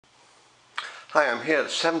Hi, I'm here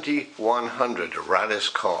at 7100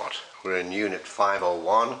 Radice Court. We're in Unit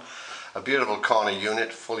 501, a beautiful corner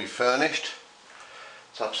unit, fully furnished.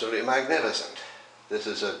 It's absolutely magnificent. This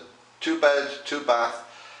is a 2-bed, 2-bath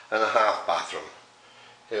and a half bathroom.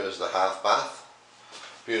 Here is the half bath,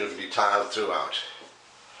 beautifully tiled throughout.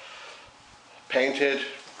 Painted,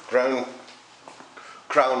 crown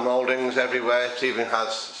mouldings everywhere. It even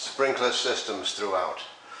has sprinkler systems throughout.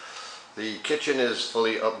 The kitchen is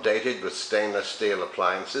fully updated with stainless steel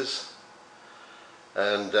appliances,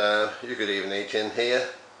 and you could even eat in here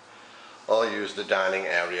or use the dining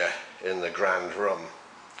area in the grand room.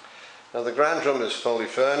 Now the grand room is fully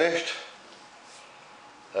furnished,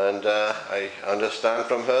 and I understand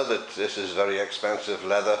from her that this is very expensive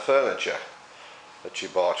leather furniture that she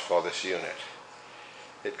bought for this unit.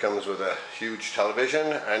 It comes with a huge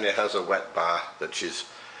television, and it has a wet bar that she's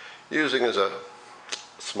using as a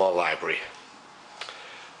small library.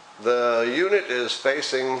 The unit is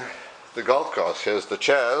facing the golf course. Here's the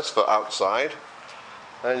chairs for outside,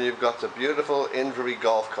 and you've got the beautiful Inverrary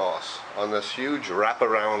golf course on this huge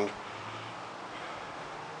wraparound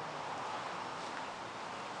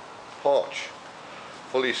porch,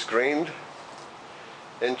 fully screened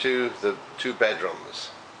into the 2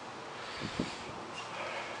 bedrooms.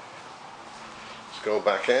 Let's go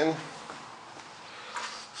back in.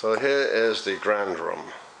 So here is the grand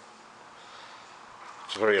room.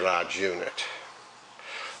 It's a very large unit.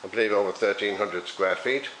 I believe over 1300 square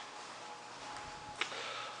feet.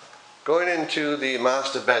 Going into the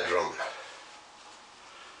master bedroom.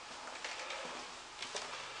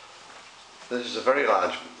 This is a very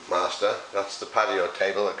large master. That's the patio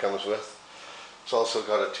table it comes with. It's also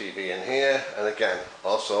got a TV in here, and again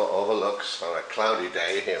also overlooks, on a cloudy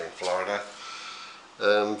day here in Florida,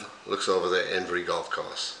 looks over the Inverrary golf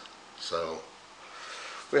course. So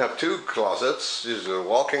we have 2 closets. This is a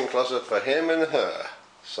walk-in closet for him and her.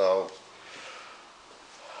 So,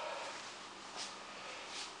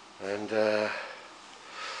 and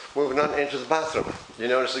moving on into the bathroom. You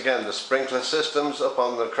notice again the sprinkler systems up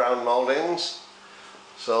on the crown moldings.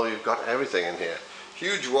 So you've got everything in here.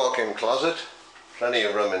 Huge walk-in closet, plenty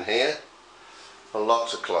of room in here, and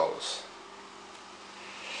lots of clothes.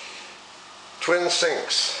 Twin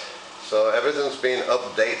sinks, so everything's been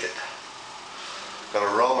updated. Got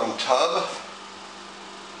a Roman tub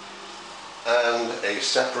and a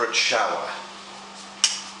separate shower.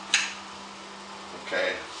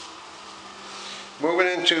 Okay. Moving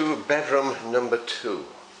into bedroom number 2.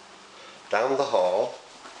 Down the hall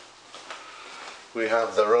we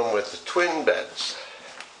have the room with the twin beds.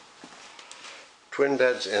 Twin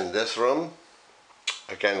beds in this room,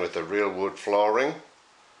 again with the real wood flooring,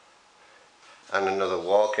 and another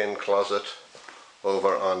walk-in closet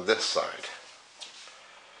over on this side.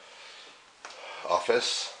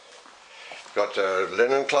 Office. Got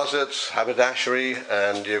linen closets, haberdashery,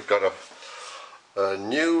 and you've got a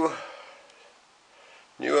newer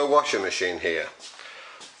washing machine here.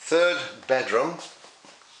 3rd bedroom,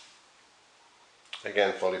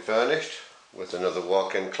 again fully furnished with another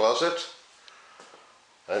walk-in closet,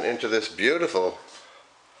 and into this beautiful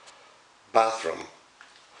bathroom.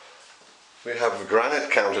 We have granite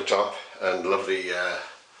countertop and lovely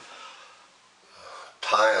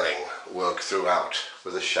tiling work throughout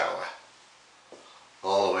with a shower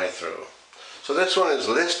all the way through. So this one is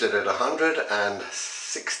listed at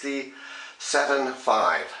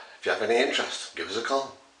 $167,500. If you have any interest, give us a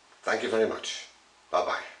call. Thank you very much. Bye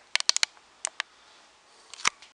bye.